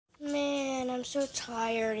I'm so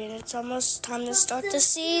tired and it's almost time to start the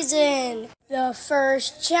season. The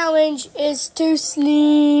first challenge is to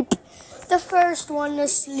sleep. The first one to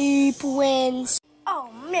sleep wins.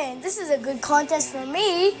 Oh man, this is a good contest for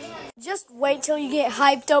me. Just wait till you get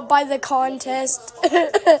hyped up by the contest.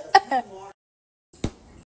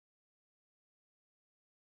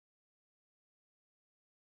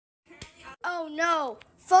 Oh no,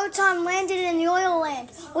 Photon landed in Yoyoland,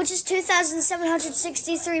 which is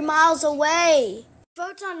 2,763 miles away.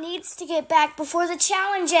 Photon needs to get back before the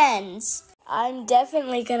challenge ends. I'm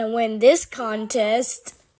definitely gonna win this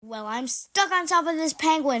contest. Well, I'm stuck on top of this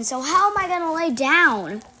penguin, so how am I gonna lay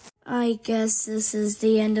down? I guess this is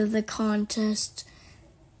the end of the contest.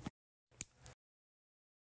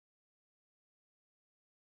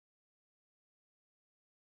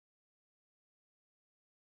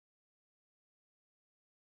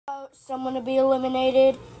 Someone to be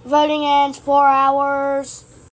eliminated. Voting ends 4 hours.